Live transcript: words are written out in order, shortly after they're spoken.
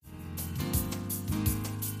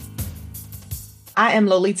I am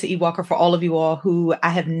Lolita E. For all of you all who I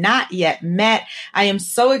have not yet met. I am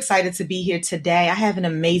so excited to be here today. I have an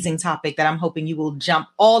amazing topic that I'm hoping you will jump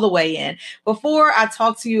all the way in. Before I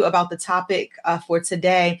talk to you about the topic for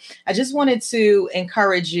today, I just wanted to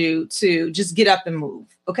encourage you to just get up and move.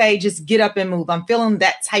 Okay, just get up and move. I'm feeling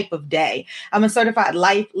that type of day. I'm a certified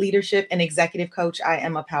life, leadership, and executive coach. I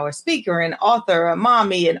am a power speaker, an author, a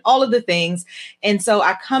mommy, and all of the things. And so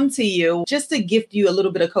I come to you just to gift you a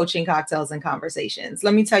little bit of coaching, cocktails, and conversations.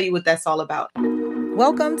 Let me tell you what that's all about.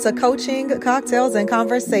 Welcome to Coaching, Cocktails, and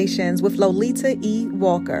Conversations with Lolita E.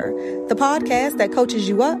 Walker, the podcast that coaches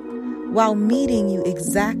you up while meeting you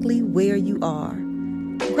exactly where you are.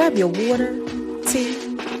 Grab your water, tea,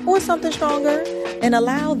 or something stronger, and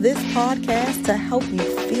allow this podcast to help you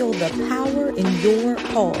feel the power in your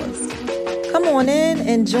pause. Come on in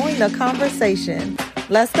and join the conversation.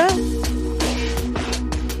 Let's go.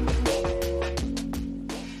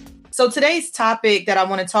 So today's topic that I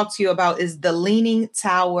want to talk to you about is the Leaning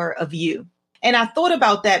Tower of You. And I thought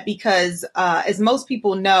about that because, as most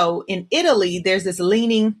people know, in Italy, there's this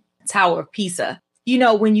Leaning Tower of Pisa. You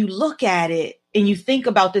know, when you look at it and you think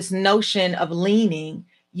about this notion of leaning,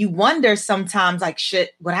 you wonder sometimes, like,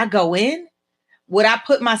 shit, would I go in? Would I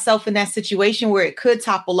put myself in that situation where it could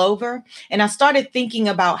topple over? And I started thinking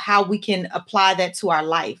about how we can apply that to our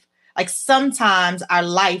life. Like sometimes our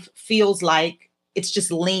life feels like it's just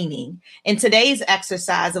leaning. And today's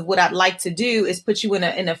exercise of what I'd like to do is put you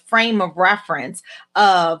in a frame of reference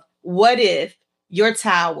of what if your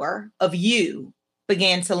tower of you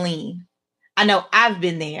began to lean? I know I've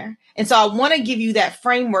been there. And so I want to give you that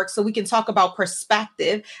framework so we can talk about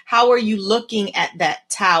perspective. How are you looking at that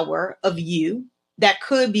tower of you that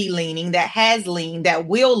could be leaning, that has leaned, that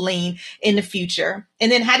will lean in the future?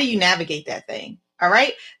 And then how do you navigate that thing? All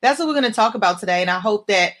right. That's what we're going to talk about today. And I hope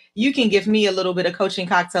that you can give me a little bit of coaching,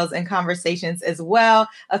 cocktails, and conversations as well.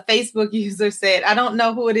 A Facebook user said, I don't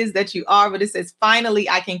know who it is that you are, but it says, finally,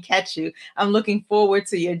 I can catch you. I'm looking forward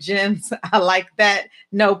to your gems. I like that.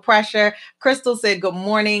 No pressure. Crystal said, good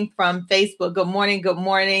morning from Facebook. Good morning. Good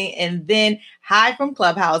morning. And then hi from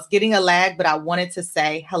Clubhouse, getting a lag, but I wanted to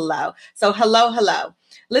say hello. So hello.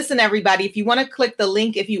 Listen, everybody, if you want to click the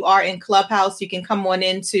link, if you are in Clubhouse, you can come on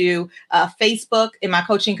into Facebook in my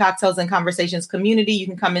Coaching, Cocktails, and Conversations community. You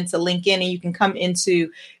can come into LinkedIn and you can come into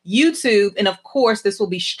YouTube. And of course, this will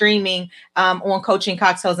be streaming on Coaching,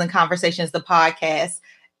 Cocktails, and Conversations, the podcast,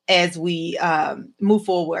 as we move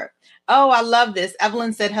forward. Oh, I love this.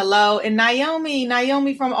 Evelyn said hello. And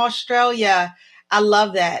Naomi from Australia. I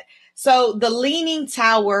love that. So the Leaning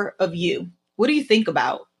Tower of You. What do you think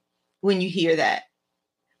about when you hear that?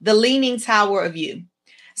 The Leaning Tower of You.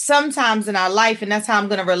 Sometimes in our life, and that's how I'm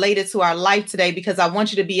going to relate it to our life today, because I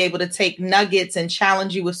want you to be able to take nuggets and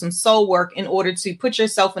challenge you with some soul work in order to put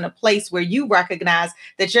yourself in a place where you recognize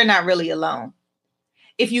that you're not really alone.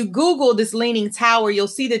 If you Google this leaning tower, you'll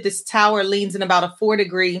see that this tower leans in about a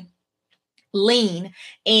 4-degree lean.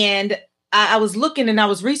 And I was looking and I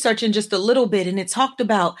was researching just a little bit, and it talked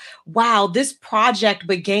about, wow, this project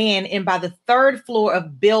began, and by the 3rd floor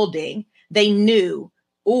of building, they knew,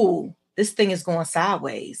 ooh, this thing is going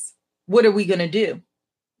sideways. What are we going to do?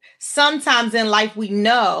 Sometimes in life, we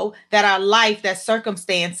know that our life, that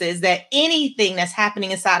circumstances, that anything that's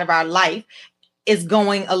happening inside of our life is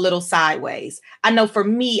going a little sideways. I know for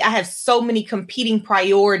me, I have so many competing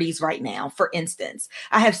priorities right now. For instance,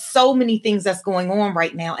 I have so many things that's going on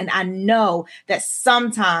right now. And I know that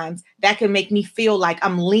sometimes that can make me feel like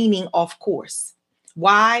I'm leaning off course.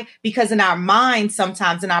 Why? Because in our mind,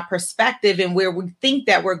 sometimes in our perspective and where we think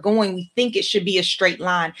that we're going, we think it should be a straight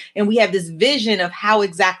line. And we have this vision of how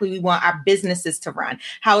exactly we want our businesses to run,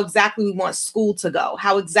 how exactly we want school to go,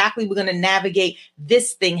 how exactly we're going to navigate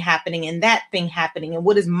this thing happening and that thing happening. And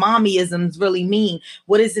what does mommyisms really mean?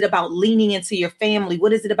 What is it about leaning into your family?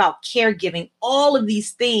 What is it about caregiving? All of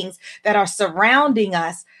these things that are surrounding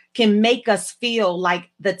us can make us feel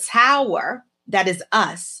like the tower that is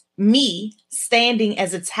us, me standing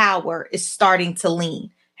as a tower, is starting to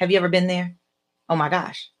lean. Have you ever been there? Oh my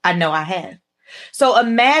gosh, I know I have. So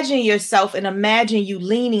imagine yourself and imagine you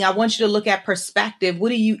leaning. I want you to look at perspective. What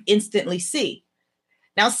do you instantly see?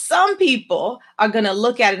 Now, some people are going to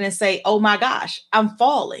look at it and say, oh my gosh, I'm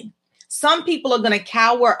falling. Some people are going to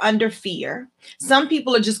cower under fear. Some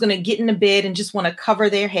people are just going to get in the bed and just want to cover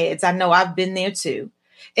their heads. I know I've been there too.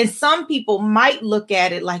 And some people might look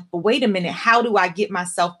at it like, but wait a minute, how do I get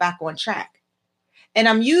myself back on track? And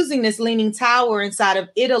I'm using this leaning tower inside of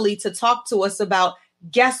Italy to talk to us about,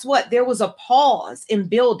 guess what? There was a pause in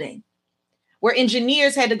building where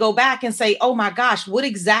engineers had to go back and say, oh my gosh, what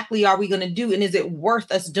exactly are we going to do? And is it worth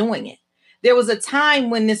us doing it? There was a time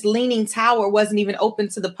when this leaning tower wasn't even open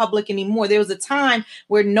to the public anymore. There was a time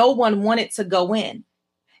where no one wanted to go in.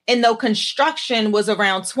 And though construction was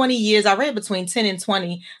around 20 years, I read between 10 and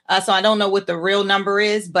 20. So I don't know what the real number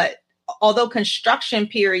is, but although construction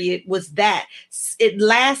period was that, it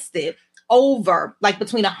lasted over like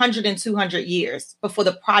between 100 and 200 years before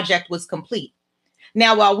the project was complete.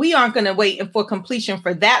 Now, while we aren't going to wait for completion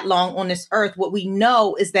for that long on this earth, what we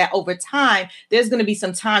know is that over time, there's going to be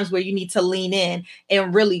some times where you need to lean in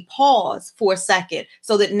and really pause for a second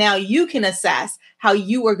so that now you can assess how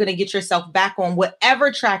you are going to get yourself back on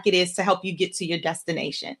whatever track it is to help you get to your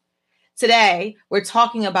destination. Today, we're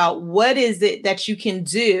talking about what is it that you can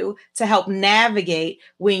do to help navigate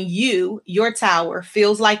when your tower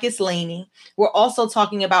feels like it's leaning. We're also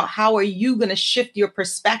talking about how are you going to shift your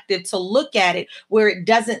perspective to look at it where it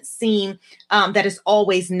doesn't seem that it's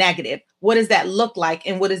always negative. What does that look like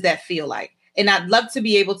and what does that feel like? And I'd love to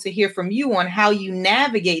be able to hear from you on how you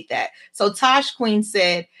navigate that. So Tosh Queen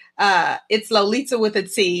said, it's Lolita with a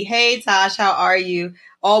T. Hey, Tosh, how are you?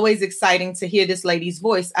 Always exciting to hear this lady's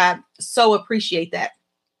voice. I so appreciate that.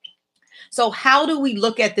 So how do we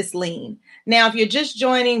look at this lean? Now, if you're just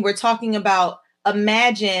joining, we're talking about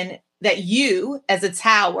imagine that you as a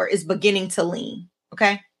tower is beginning to lean.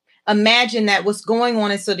 Okay. Imagine that what's going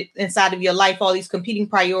on inside of your life, all these competing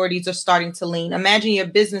priorities are starting to lean. Imagine your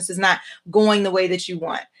business is not going the way that you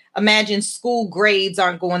want. Imagine school grades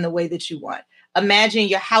aren't going the way that you want. Imagine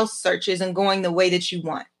your house search isn't going the way that you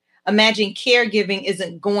want. Imagine caregiving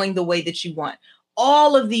isn't going the way that you want.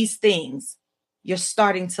 All of these things, you're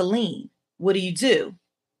starting to lean. What do?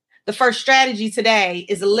 The first strategy today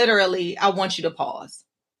is literally, I want you to pause.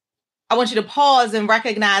 I want you to pause and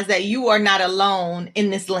recognize that you are not alone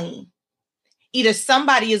in this lean. Either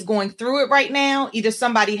somebody is going through it right now, either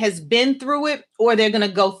somebody has been through it, or they're going to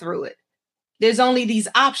go through it. There's only these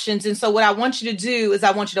options. And so what I want you to do is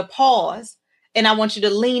I want you to pause. And I want you to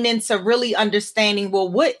lean into really understanding, well,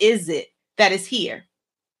 what is it that is here?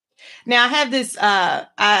 Now, I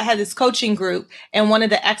had this coaching group, and one of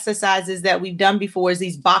the exercises that we've done before is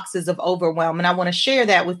these boxes of overwhelm. And I want to share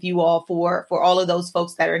that with you all for all of those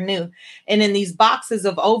folks that are new. And in these boxes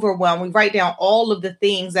of overwhelm, we write down all of the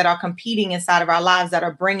things that are competing inside of our lives that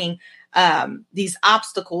are bringing these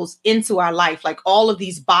obstacles into our life, like all of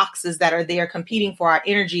these boxes that are there competing for our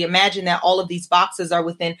energy. Imagine that all of these boxes are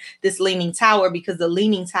within this leaning tower because the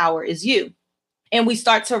leaning tower is you. And we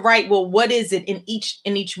start to write, well, what is it in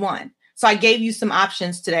each one? So I gave you some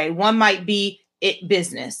options today. One might be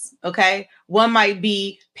business. Okay. One might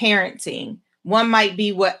be parenting. One might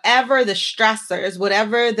be whatever the stressors,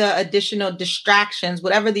 whatever the additional distractions,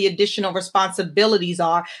 whatever the additional responsibilities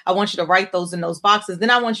are. I want you to write those in those boxes.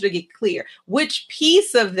 Then I want you to get clear. Which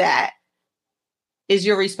piece of that is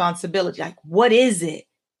your responsibility? Like, what is it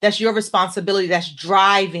that's your responsibility that's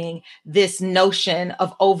driving this notion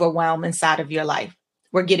of overwhelm inside of your life?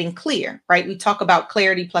 We're getting clear, right? We talk about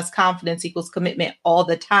clarity plus confidence equals commitment all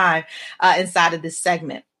the time inside of this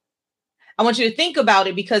segment. I want you to think about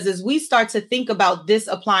it because as we start to think about this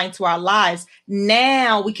applying to our lives,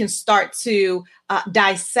 now we can start to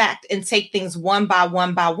dissect and take things one by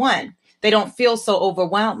one by one. They don't feel so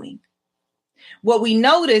overwhelming. What we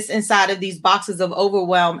notice inside of these boxes of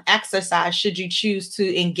overwhelm exercise, should you choose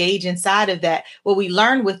to engage inside of that, what we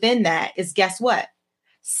learn within that is, guess what?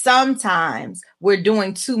 Sometimes we're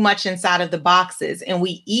doing too much inside of the boxes and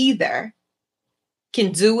we either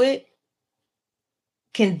can do it,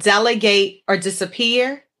 can delegate or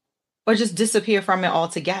disappear, or just disappear from it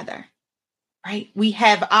altogether, right? We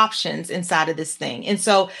have options inside of this thing. And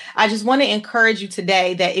so I just want to encourage you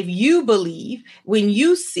today that if you believe, when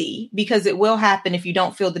you see, because it will happen if you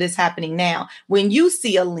don't feel that it's happening now, when you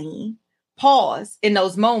see a lean, pause in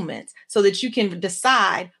those moments so that you can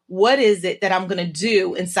decide what is it that I'm going to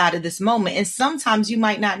do inside of this moment. And sometimes you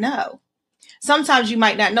might not know. Sometimes you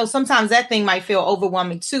might not know. Sometimes that thing might feel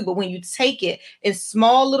overwhelming too. But when you take it in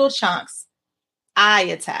small little chunks, I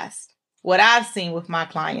attest what I've seen with my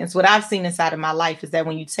clients, what I've seen inside of my life is that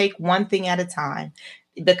when you take one thing at a time,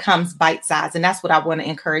 it becomes bite-sized. And that's what I want to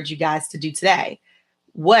encourage you guys to do today.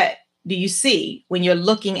 What do you see when you're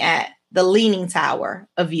looking at the leaning tower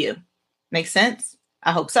of you? Make sense?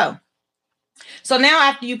 I hope so. So now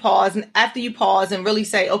after you pause and really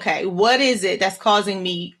say, okay, what is it that's causing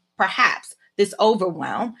me perhaps this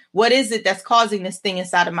overwhelm? What is it that's causing this thing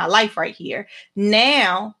inside of my life right here?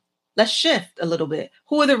 Now, let's shift a little bit.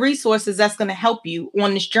 Who are the resources that's going to help you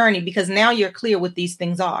on this journey? Because now you're clear what these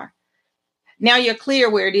things are. Now you're clear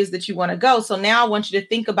where it is that you want to go. So now I want you to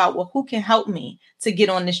think about, well, who can help me to get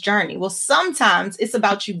on this journey? Well, sometimes it's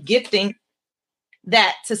about you gifting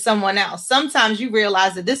that to someone else. Sometimes you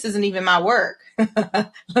realize that this isn't even my work.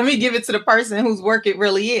 Let me give it to the person whose work it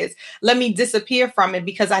really is. Let me disappear from it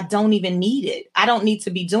because I don't even need it. I don't need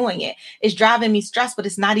to be doing it. It's driving me stressed, but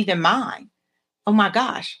it's not even mine. Oh my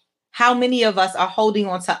gosh. How many of us are holding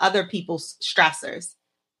on to other people's stressors?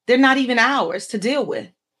 They're not even ours to deal with.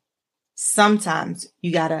 Sometimes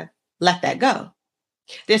you got to let that go.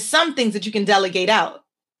 There's some things that you can delegate out.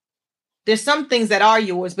 There's some things that are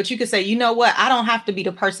yours, but you could say, you know what? I don't have to be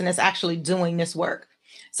the person that's actually doing this work.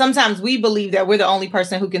 Sometimes we believe that we're the only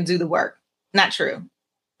person who can do the work. Not true.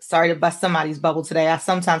 Sorry to bust somebody's bubble today. I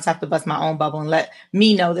sometimes have to bust my own bubble and let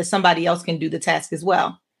me know that somebody else can do the task as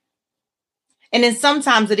well. And then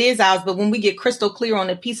sometimes it is ours, but when we get crystal clear on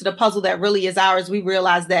the piece of the puzzle that really is ours, we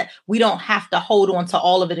realize that we don't have to hold on to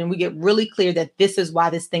all of it. And we get really clear that this is why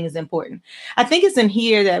this thing is important. I think it's in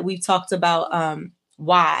here that we've talked about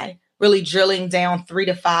why, really drilling down 3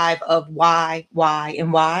 to 5 of why,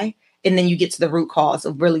 and why. And then you get to the root cause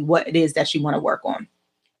of really what it is that you want to work on.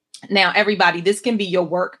 Now, everybody, this can be your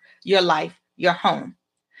work, your life, your home.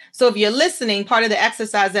 So if you're listening, part of the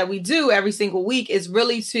exercise that we do every single week is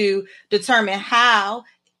really to determine how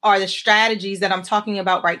are the strategies that I'm talking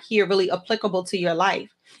about right here really applicable to your life.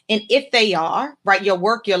 And if they are, right, your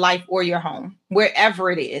work, your life, or your home,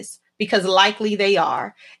 wherever it is, because likely they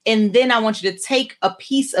are. And then I want you to take a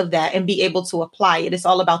piece of that and be able to apply it. It's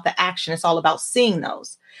all about the action. It's all about seeing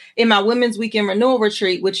those. In my Women's Weekend Renewal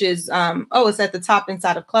Retreat, which is, it's at the top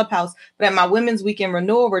inside of Clubhouse, but at my Women's Weekend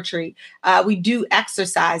Renewal Retreat, we do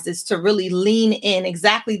exercises to really lean in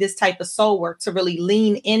exactly this type of soul work, to really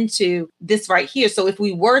lean into this right here. So if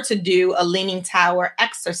we were to do a leaning tower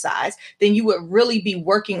exercise, then you would really be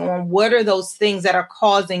working on what are those things that are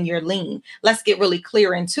causing your lean. Let's get really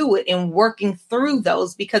clear into it and working through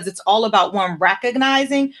those, because it's all about one,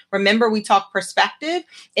 recognizing. Remember, we talk perspective,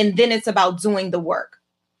 and then it's about doing the work.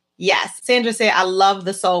 Yes. Sandra said, I love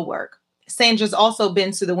the soul work. Sandra's also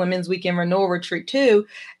been to the Women's Weekend Renewal Retreat too.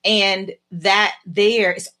 And that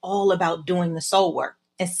there is all about doing the soul work.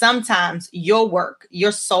 And sometimes your work,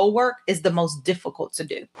 your soul work, is the most difficult to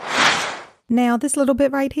do. Now, this little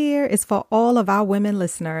bit right here is for all of our women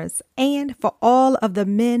listeners and for all of the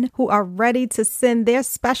men who are ready to send their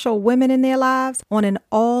special women in their lives on an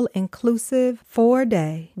all-inclusive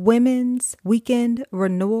 4-day Women's Weekend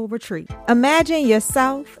Renewal Retreat. Imagine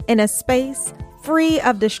yourself in a space free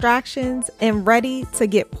of distractions and ready to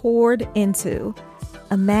get poured into.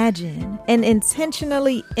 Imagine an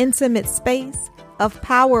intentionally intimate space of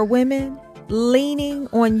power women leaning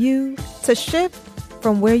on you to shift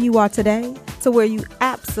from where you are today to where you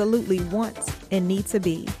absolutely want and need to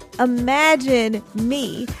be. Imagine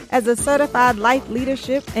me as a certified life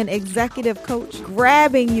leadership and executive coach,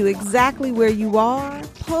 grabbing you exactly where you are,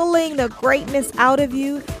 pulling the greatness out of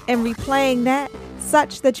you and replaying that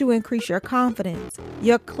such that you increase your confidence,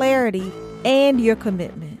 your clarity, and your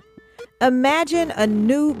commitment. Imagine a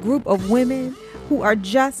new group of women who are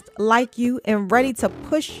just like you and ready to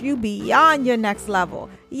push you beyond your next level.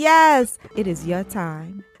 Yes, it is your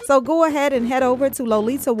time. So go ahead and head over to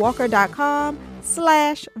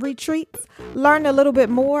lolitawalker.com/retreats. Learn a little bit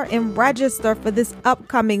more and register for this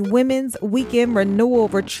upcoming Women's Weekend Renewal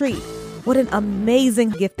Retreat. What an amazing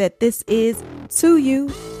gift that this is to you,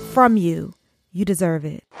 from you. You deserve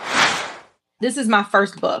it. This is my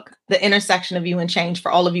first book, The Intersection of You and Change,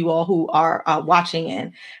 for all of you all who are watching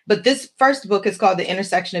in. But this first book is called The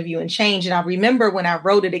Intersection of You and Change. And I remember when I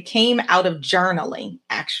wrote it, it came out of journaling,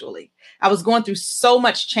 actually. I was going through so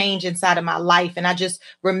much change inside of my life. And I just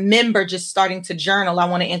remember just starting to journal. I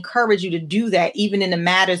want to encourage you to do that, even in the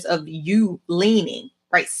matters of you leaning,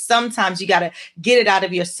 right? Sometimes you got to get it out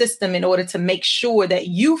of your system in order to make sure that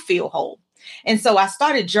you feel whole. And so I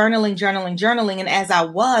started journaling. And as I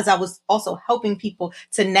was also helping people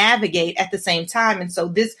to navigate at the same time. And so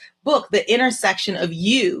this book, The Intersection of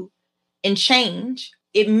You and Change,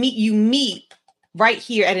 you meet right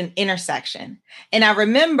here at an intersection. And I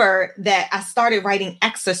remember that I started writing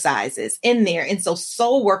exercises in there. And so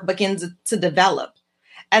soul work begins to develop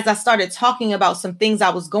as I started talking about some things I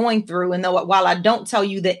was going through. And though while I don't tell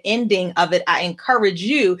you the ending of it, I encourage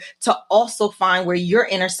you to also find where your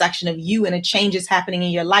intersection of you and a change is happening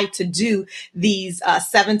in your life, to do these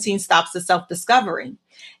 17 stops to self-discovery.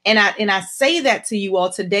 And I say that to you all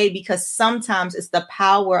today because sometimes it's the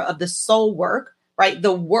power of the soul work, right?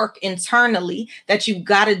 The work internally that you've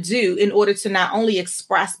got to do in order to not only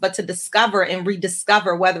express, but to discover and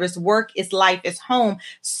rediscover, whether it's work, it's life, it's home,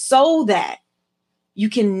 so that you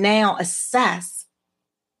can now assess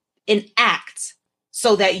and act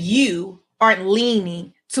so that you aren't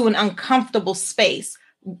leaning to an uncomfortable space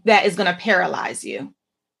that is going to paralyze you.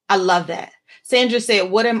 I love that. Sandra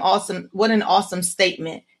said, what an awesome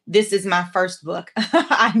statement. This is my first book.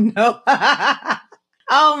 I know.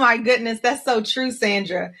 Oh my goodness. That's so true,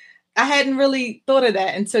 Sandra. I hadn't really thought of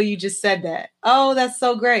that until you just said that. Oh, that's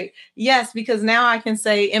so great. Yes, because now I can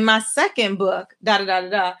say in my second book, da da da da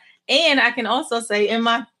da. And I can also say in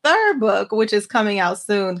my third book, which is coming out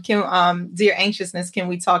soon, Dear Anxiousness, Can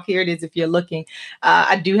We Talk? Here it is if you're looking.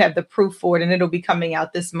 I do have the proof for it, and it'll be coming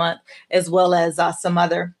out this month, as well as some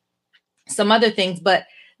other things. But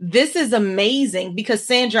this is amazing because,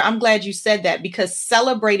 Sandra, I'm glad you said that, because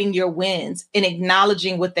celebrating your wins and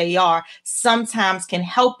acknowledging what they are sometimes can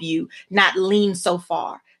help you not lean so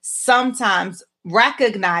far. Sometimes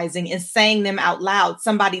recognizing and saying them out loud,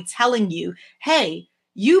 somebody telling you, hey,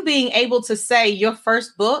 you being able to say your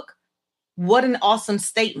first book, what an awesome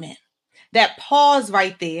statement. That pause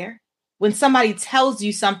right there, when somebody tells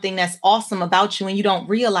you something that's awesome about you and you don't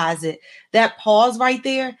realize it, that pause right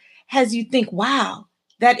there has you think, wow,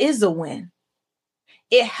 that is a win.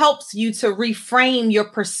 It helps you to reframe your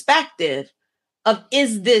perspective of,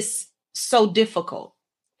 is this so difficult?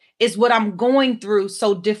 Is what I'm going through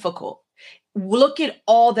so difficult? Look at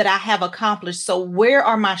all that I have accomplished. So where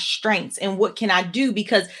are my strengths and what can I do?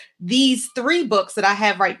 Because these 3 books that I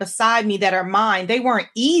have right beside me that are mine, they weren't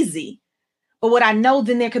easy. But what I know,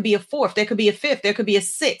 then there could be a 4th, there could be a 5th, there could be a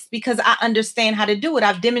 6th, because I understand how to do it.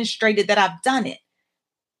 I've demonstrated that I've done it.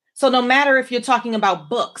 So no matter if you're talking about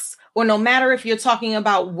books, or no matter if you're talking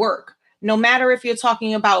about work, no matter if you're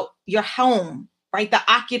talking about your home, right? The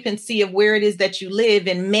occupancy of where it is that you live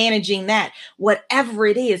and managing that, whatever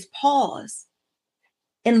it is, pause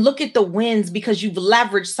and look at the wins, because you've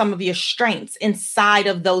leveraged some of your strengths inside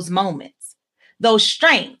of those moments. Those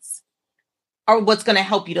strengths are what's going to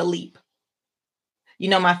help you to leap. You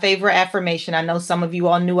know, my favorite affirmation, I know some of you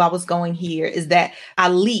all knew I was going here, is that I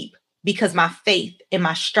leap because my faith and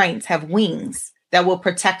my strengths have wings that will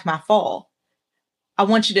protect my fall. I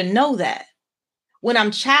want you to know that. When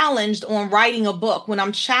I'm challenged on writing a book, when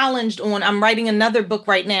I'm challenged on, I'm writing another book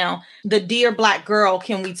right now, The Dear Black Girl,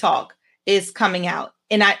 Can We Talk? Is coming out.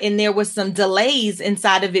 And there was some delays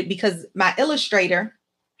inside of it because my illustrator,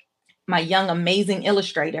 my young, amazing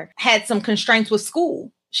illustrator, had some constraints with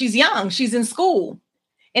school. She's young, she's in school,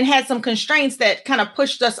 and had some constraints that kind of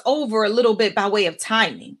pushed us over a little bit by way of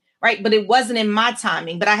timing. Right. But it wasn't in my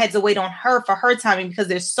timing, but I had to wait on her for her timing because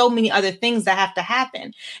there's so many other things that have to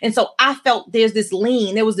happen. And so I felt there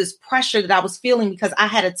was this pressure that I was feeling because I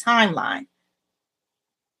had a timeline.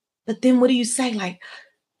 But then what do you say? Like,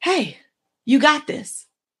 hey, you got this.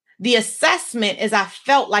 The assessment, as I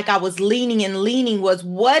felt like I was leaning was,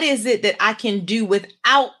 what is it that I can do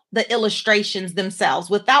without the illustrations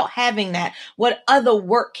themselves, without having that? What other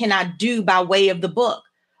work can I do by way of the book?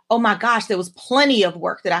 Oh my gosh, there was plenty of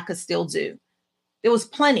work that I could still do. There was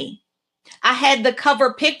plenty. I had the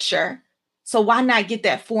cover picture, so why not get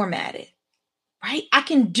that formatted, right? I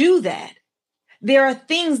can do that. There are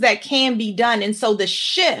things that can be done. And so the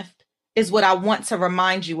shift is what I want to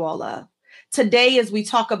remind you all of. Today, as we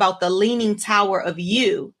talk about the leaning tower of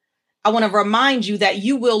you, I want to remind you that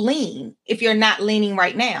you will lean if you're not leaning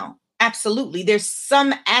right now. Absolutely. There's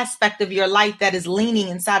some aspect of your life that is leaning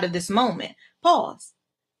inside of this moment. Pause.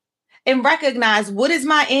 And recognize, what is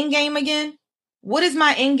my end game again? What is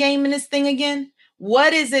my end game in this thing again?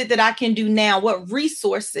 What is it that I can do now? What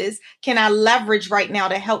resources can I leverage right now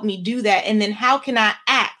to help me do that? And then how can I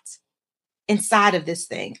act inside of this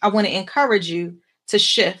thing? I want to encourage you to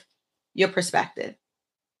shift your perspective.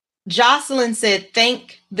 Jocelyn said,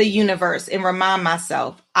 thank the universe and remind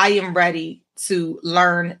myself I am ready to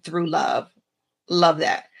learn through love. Love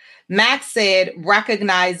that. Max said,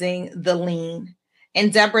 recognizing the lean.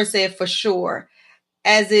 And Deborah said, for sure,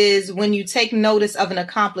 as is when you take notice of an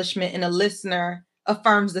accomplishment and a listener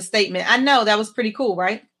affirms the statement. I know, that was pretty cool,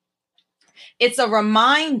 right? It's a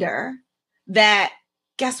reminder that,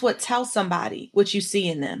 guess what? Tell somebody what you see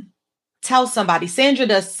in them. Tell somebody. Sandra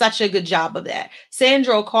does such a good job of that.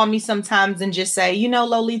 Sandra will call me sometimes and just say, you know,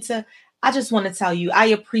 Lolita, I just want to tell you, I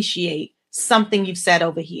appreciate something you've said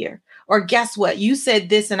over here. Or guess what? You said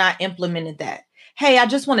this and I implemented that. Hey, I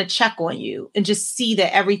just want to check on you and just see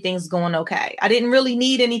that everything's going okay. I didn't really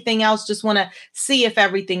need anything else. Just want to see if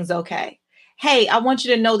everything's okay. Hey, I want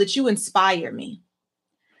you to know that you inspire me.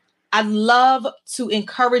 I'd love to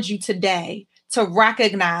encourage you today to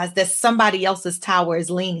recognize that somebody else's tower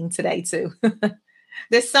is leaning today too.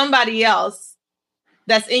 There's somebody else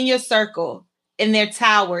that's in your circle and their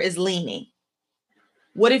tower is leaning.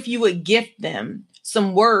 What if you would gift them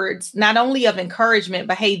some words, not only of encouragement,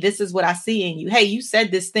 but hey, this is what I see in you. Hey, you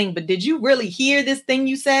said this thing, but did you really hear this thing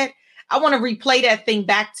you said? I want to replay that thing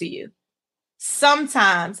back to you.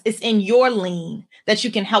 Sometimes it's in your lean that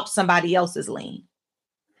you can help somebody else's lean.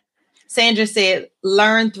 Sandra said,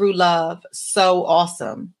 learn through love. So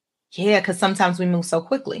awesome. Yeah, because sometimes we move so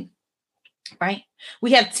quickly, right?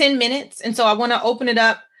 We have 10 minutes. And so I want to open it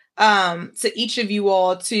up to each of you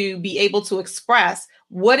all to be able to express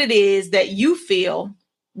what it is that you feel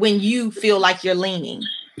when you feel like you're leaning.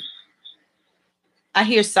 I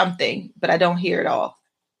hear something, but I don't hear it all.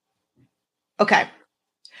 Okay.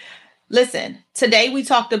 Listen, today we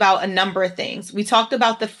talked about a number of things. We talked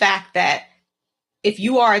about the fact that if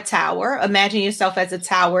you are a tower, imagine yourself as a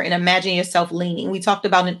tower and imagine yourself leaning. We talked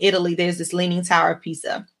about in Italy, there's this leaning tower of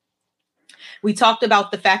Pisa. We talked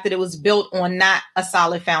about the fact that it was built on not a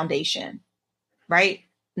solid foundation, right?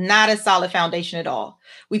 Not a solid foundation at all.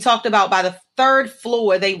 We talked about by the third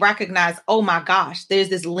floor, they recognize, oh my gosh, there's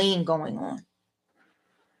this lean going on.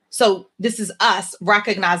 So this is us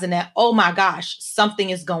recognizing that, oh my gosh, something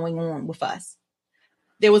is going on with us.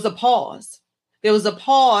 There was a pause. There was a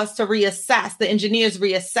pause to reassess. The engineers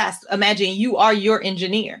reassessed. Imagine you are your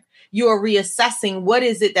engineer. You are reassessing what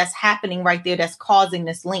is it that's happening right there that's causing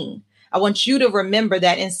this lean. I want you to remember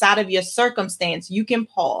that inside of your circumstance, you can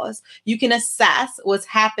pause. You can assess what's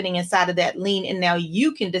happening inside of that lean. And now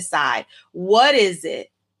you can decide what is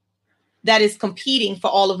it that is competing for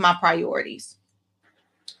all of my priorities.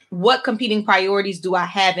 What competing priorities do I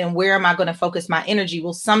have and where am I going to focus my energy?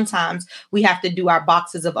 Well, sometimes we have to do our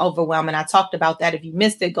boxes of overwhelm. And I talked about that. If you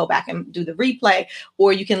missed it, go back and do the replay,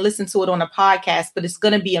 or you can listen to it on a podcast. But it's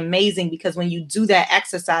going to be amazing because when you do that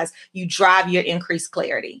exercise, you drive your increased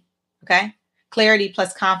clarity. Okay. Clarity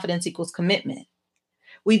plus confidence equals commitment.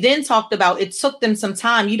 We then talked about it took them some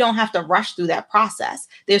time. You don't have to rush through that process.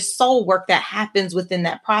 There's soul work that happens within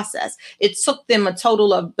that process. It took them a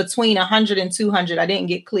total of between 100 and 200. I didn't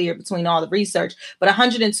get clear between all the research, but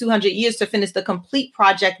 100 and 200 years to finish the complete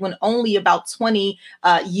project when only about 20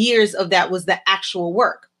 years of that was the actual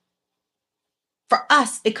work. For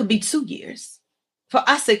us, it could be 2 years. For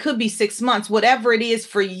us, it could be 6 months, whatever it is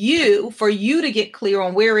for you to get clear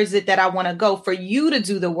on where is it that I want to go, for you to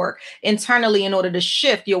do the work internally in order to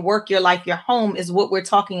shift your work, your life, your home is what we're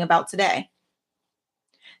talking about today.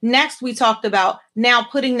 Next, we talked about now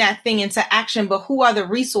putting that thing into action, but who are the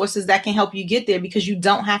resources that can help you get there because you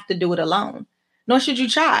don't have to do it alone, nor should you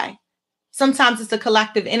try. Sometimes it's the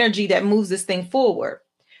collective energy that moves this thing forward.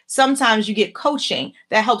 Sometimes you get coaching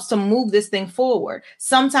that helps to move this thing forward.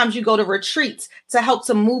 Sometimes you go to retreats to help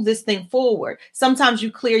to move this thing forward. Sometimes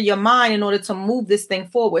you clear your mind in order to move this thing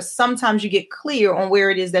forward. Sometimes you get clear on where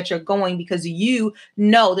it is that you're going because you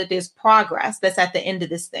know that there's progress that's at the end of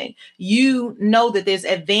this thing. You know that there's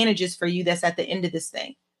advantages for you that's at the end of this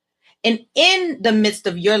thing. And in the midst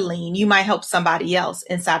of your lean, you might help somebody else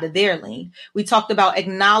inside of their lean. We talked about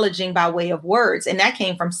acknowledging by way of words, and that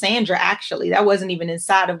came from Sandra, actually. That wasn't even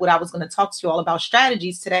inside of what I was going to talk to you all about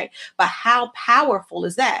strategies today, but how powerful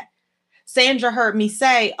is that? Sandra heard me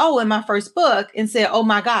say, in my first book, and said, oh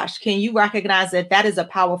my gosh, can you recognize that that is a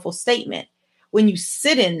powerful statement? When you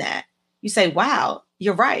sit in that, you say, wow,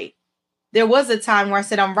 you're right. There was a time where I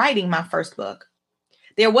said, I'm writing my first book.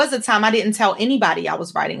 There was a time I didn't tell anybody I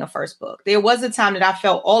was writing a first book. There was a time that I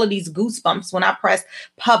felt all of these goosebumps when I pressed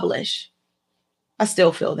publish. I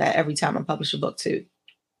still feel that every time I publish a book too.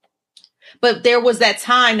 But there was that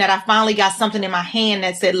time that I finally got something in my hand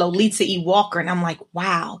that said Lolita E. Walker. And I'm like,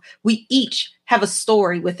 wow, we each have a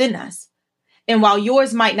story within us. And while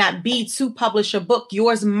yours might not be to publish a book,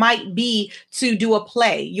 yours might be to do a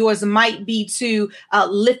play. Yours might be to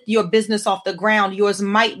lift your business off the ground. Yours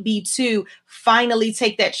might be to finally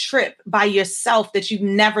take that trip by yourself that you've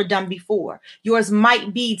never done before. Yours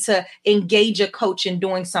might be to engage a coach in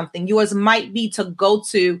doing something. Yours might be to go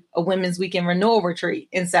to a Women's Weekend Renewal Retreat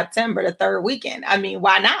in September, the third weekend. I mean,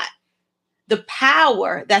 why not? The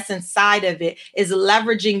power that's inside of it is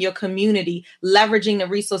leveraging your community, leveraging the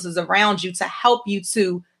resources around you to help you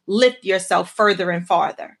to lift yourself further and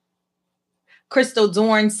farther. Crystal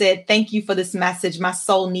Dorn said, thank you for this message. My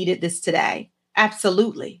soul needed this today.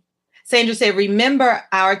 Absolutely. Sandra said, remember,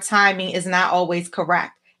 our timing is not always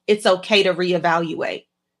correct. It's okay to reevaluate.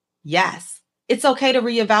 Yes, it's okay to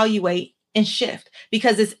reevaluate and shift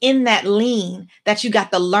because it's in that lean that you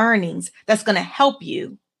got the learnings that's going to help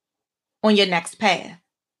you on your next path.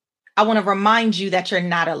 I want to remind you that you're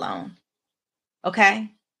not alone.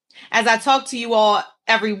 Okay. As I talk to you all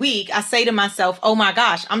every week, I say to myself, oh my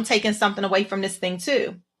gosh, I'm taking something away from this thing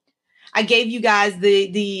too. I gave you guys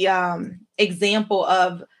the example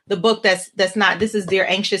of the book that's not, this is Dear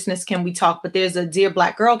Anxiousness, Can We Talk? But there's a Dear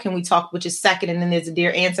Black Girl, Can We Talk? Which is second. And then there's a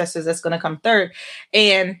Dear Ancestors that's going to come third.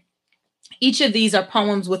 And each of these are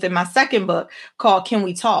poems within my second book called Can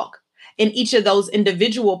We Talk? And each of those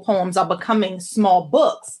individual poems are becoming small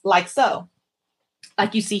books, like so.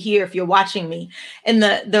 Like you see here, if you're watching me. And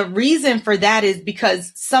the reason for that is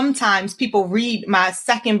because sometimes people read my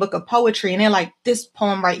second book of poetry and they're like, this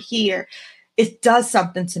poem right here, it does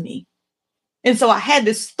something to me. And so I had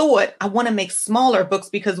this thought, I want to make smaller books,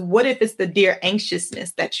 because what if it's the Dear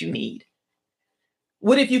Anxiousness that you need?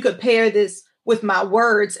 What if you could pair this with my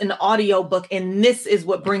words in the audio book, and this is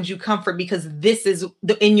what brings you comfort, because this is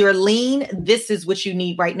in your lean, this is what you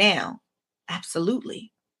need right now.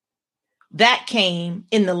 Absolutely. That came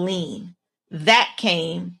in the lean. That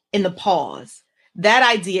came in the pause. That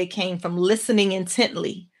idea came from listening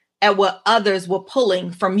intently at what others were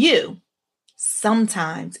pulling from you.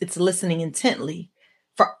 Sometimes it's listening intently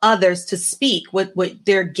for others to speak what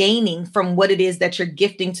they're gaining from what it is that you're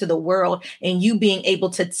gifting to the world, and you being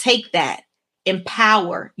able to take that,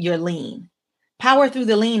 empower your lean. Power through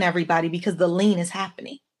the lean, everybody, because the lean is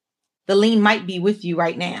happening. The lean might be with you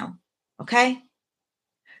right now. Okay?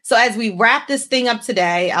 So as we wrap this thing up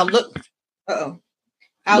today, I'll look at,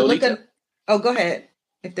 oh, go ahead.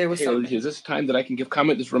 If there was something. Lolita, is this time that I can give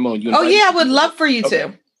comment? This is Ramon. I would love for you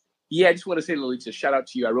to. Yeah, I just want to say, Lolita, shout out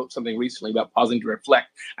to you. I wrote something recently about pausing to reflect.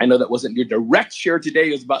 I know that wasn't your direct share today.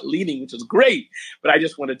 It was about leading, which is great. But I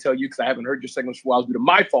just want to tell you, because I haven't heard your segments for a while, due to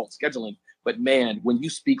my fault scheduling. But man, when you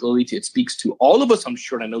speak, Lolita, it speaks to all of us, I'm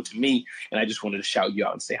sure, and I know to me. And I just wanted to shout you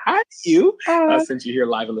out and say hi to you since you're here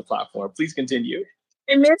live on the platform. Please continue.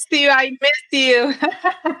 I missed you.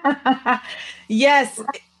 Yes,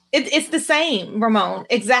 it's the same, Ramon.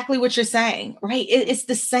 Exactly what you're saying, right? It's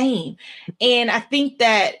the same. And I think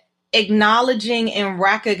that acknowledging and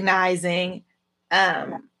recognizing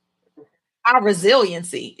our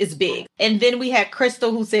resiliency is big. And then we had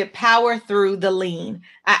Crystal who said power through the lean.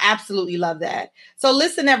 I absolutely love that. So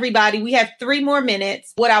listen, everybody, we have 3 more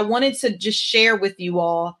minutes. What I wanted to just share with you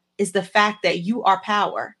all is the fact that you are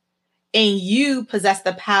power. And you possess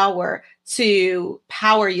the power to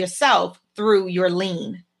power yourself through your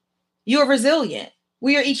lean. You're resilient.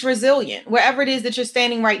 We are each resilient, wherever it is that you're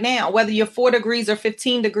standing right now, whether you're 4 degrees or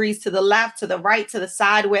 15 degrees to the left, to the right, to the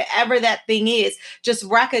side, wherever that thing is, just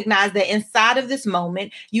recognize that inside of this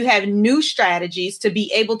moment, you have new strategies to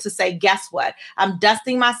be able to say, guess what? I'm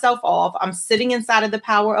dusting myself off. I'm sitting inside of the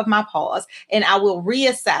power of my pause, and I will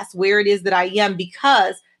reassess where it is that I am,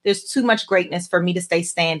 because there's too much greatness for me to stay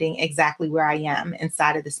standing exactly where I am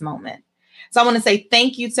inside of this moment. So I want to say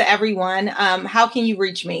thank you to everyone. How can you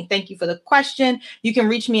reach me? Thank you for the question. You can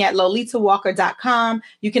reach me at lolitawalker.com.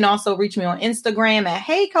 You can also reach me on Instagram at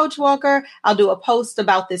Hey Coach Walker. I'll do a post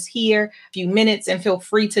about this here in a few minutes, and feel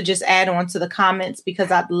free to just add on to the comments, because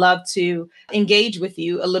I'd love to engage with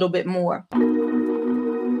you a little bit more.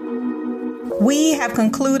 We have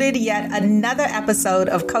concluded yet another episode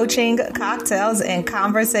of Coaching, Cocktails, and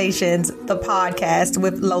Conversations, the podcast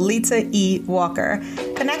with Lolita E. Walker.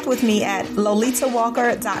 Connect with me at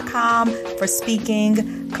lolitawalker.com for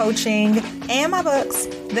speaking, coaching, and my books,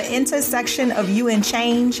 The Intersection of You and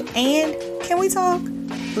Change, and Can We Talk?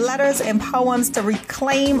 Letters and poems to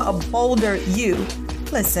reclaim a bolder you.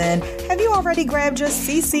 Listen, have you already grabbed your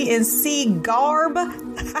CC&C garb?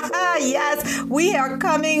 Yes, we are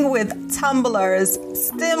coming with tumblers,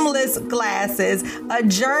 stemless glasses, a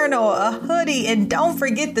journal, a hoodie, and don't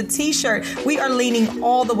forget the t-shirt. We are leaning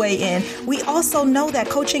all the way in. We also know that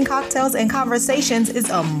Coaching, Cocktails, and Conversations is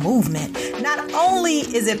a movement. Not only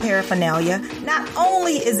is it paraphernalia, not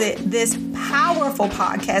only is it this powerful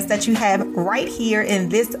podcast that you have right here in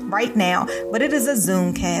this right now, but it is a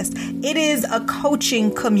Zoomcast. It is a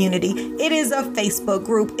coaching community. It is a Facebook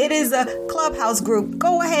group. It is a Clubhouse group.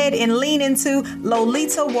 Go ahead and lean into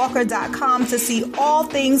lolitawalker.com to see all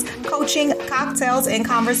things coaching, cocktails, and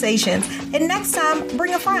conversations. And next time,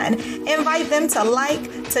 bring a friend. Invite them to like,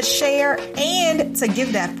 to share, and to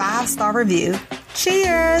give that 5-star review.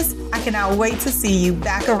 Cheers! I cannot wait to see you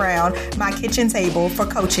back around my kitchen table for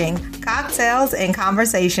Coaching, Cocktails, and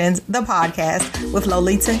Conversations, the podcast with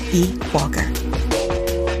Lolita E. Walker.